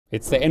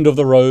It's the end of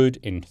the road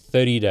in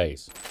 30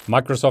 days.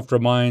 Microsoft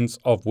reminds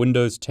of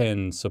Windows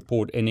 10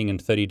 support ending in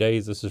 30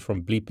 days. This is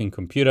from Bleeping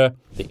Computer.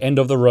 The end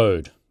of the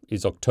road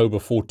is October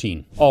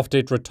 14. After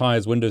it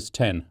retires Windows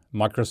 10,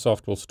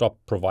 Microsoft will stop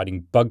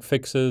providing bug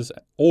fixes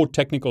or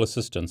technical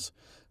assistance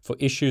for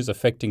issues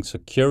affecting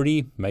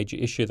security, major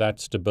issue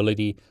that,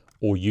 stability,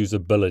 or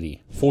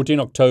usability. 14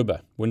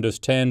 October, Windows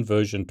 10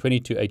 version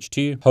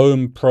 22H2,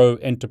 Home, Pro,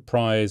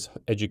 Enterprise,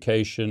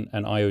 Education,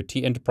 and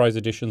IoT Enterprise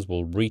editions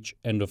will reach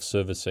end of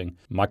servicing,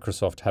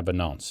 Microsoft have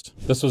announced.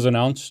 This was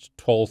announced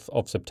 12th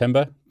of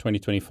September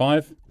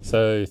 2025.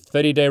 So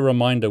 30-day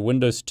reminder,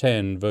 Windows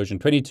 10 version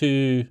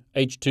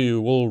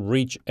 22H2 will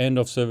reach end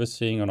of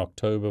servicing on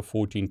October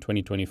 14,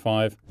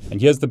 2025.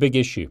 And here's the big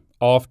issue.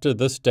 After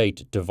this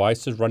date,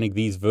 devices running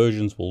these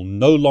versions will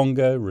no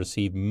longer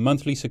receive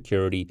monthly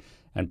security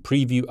and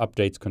preview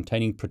updates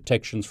containing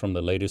protections from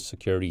the latest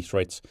security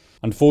threats.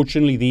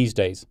 Unfortunately, these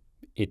days,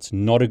 it's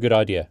not a good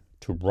idea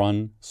to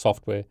run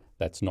software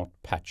that's not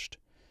patched.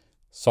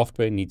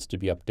 Software needs to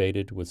be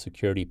updated with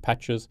security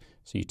patches,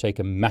 so you take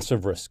a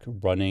massive risk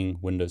running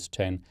Windows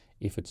 10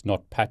 if it's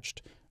not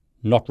patched.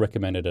 Not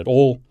recommended at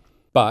all.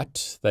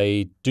 But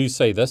they do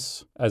say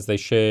this, as they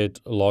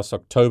shared last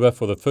October,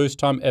 for the first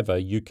time ever,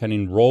 you can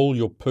enroll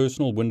your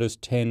personal Windows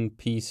 10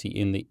 PC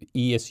in the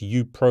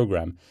ESU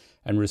program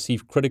and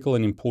receive critical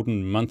and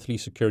important monthly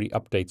security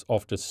updates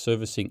after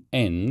servicing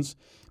ends,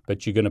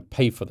 but you're going to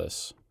pay for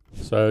this.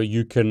 So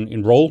you can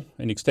enroll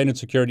in extended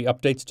security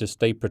updates to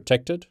stay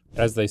protected.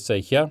 As they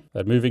say here,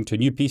 that moving to a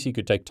new PC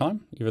could take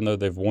time, even though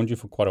they've warned you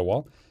for quite a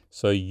while.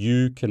 So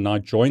you can now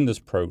join this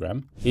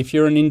program. If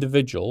you're an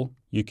individual,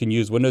 you can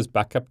use Windows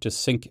Backup to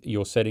sync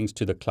your settings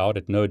to the cloud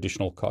at no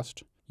additional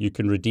cost. You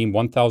can redeem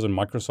 1,000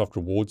 Microsoft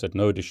rewards at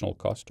no additional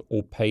cost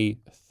or pay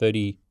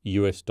 $30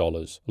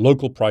 US.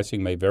 Local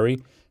pricing may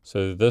vary,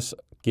 so this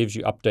gives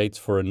you updates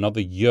for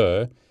another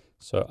year,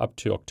 so up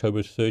to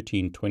October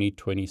 13,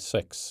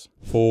 2026.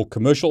 For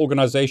commercial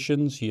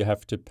organizations, you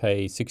have to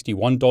pay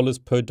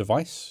 $61 per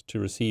device to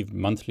receive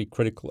monthly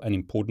critical and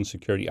important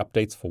security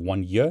updates for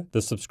 1 year.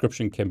 The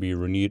subscription can be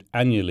renewed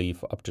annually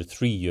for up to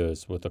 3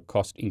 years, with the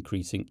cost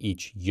increasing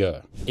each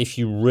year. If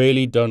you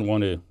really don't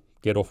want to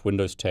get off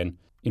Windows 10,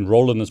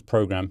 enroll in this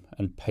program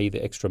and pay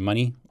the extra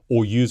money,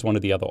 or use one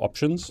of the other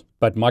options.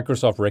 But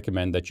Microsoft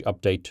recommend that you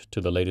update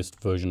to the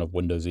latest version of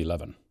Windows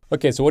 11.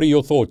 Okay, so what are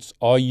your thoughts?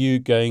 Are you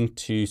going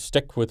to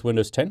stick with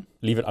Windows 10,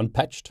 leave it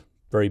unpatched?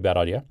 Very bad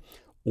idea.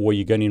 Or are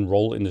you going to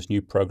enroll in this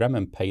new program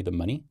and pay the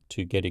money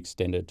to get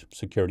extended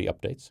security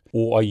updates?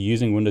 Or are you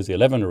using Windows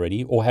 11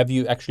 already? Or have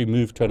you actually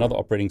moved to another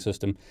operating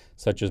system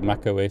such as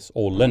macOS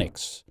or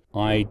Linux?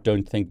 I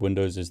don't think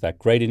Windows is that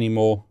great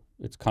anymore.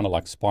 It's kind of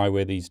like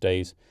spyware these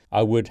days.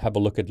 I would have a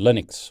look at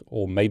Linux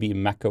or maybe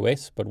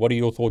macOS, but what are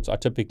your thoughts? I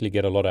typically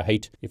get a lot of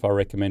hate if I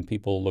recommend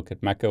people look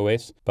at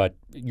macOS, but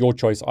your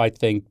choice. I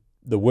think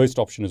the worst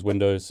option is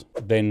Windows,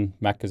 then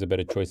Mac is a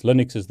better choice.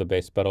 Linux is the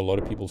best, but a lot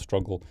of people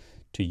struggle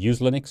to use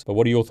Linux. But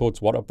what are your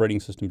thoughts? What operating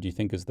system do you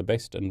think is the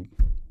best, and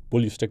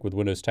will you stick with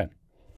Windows 10?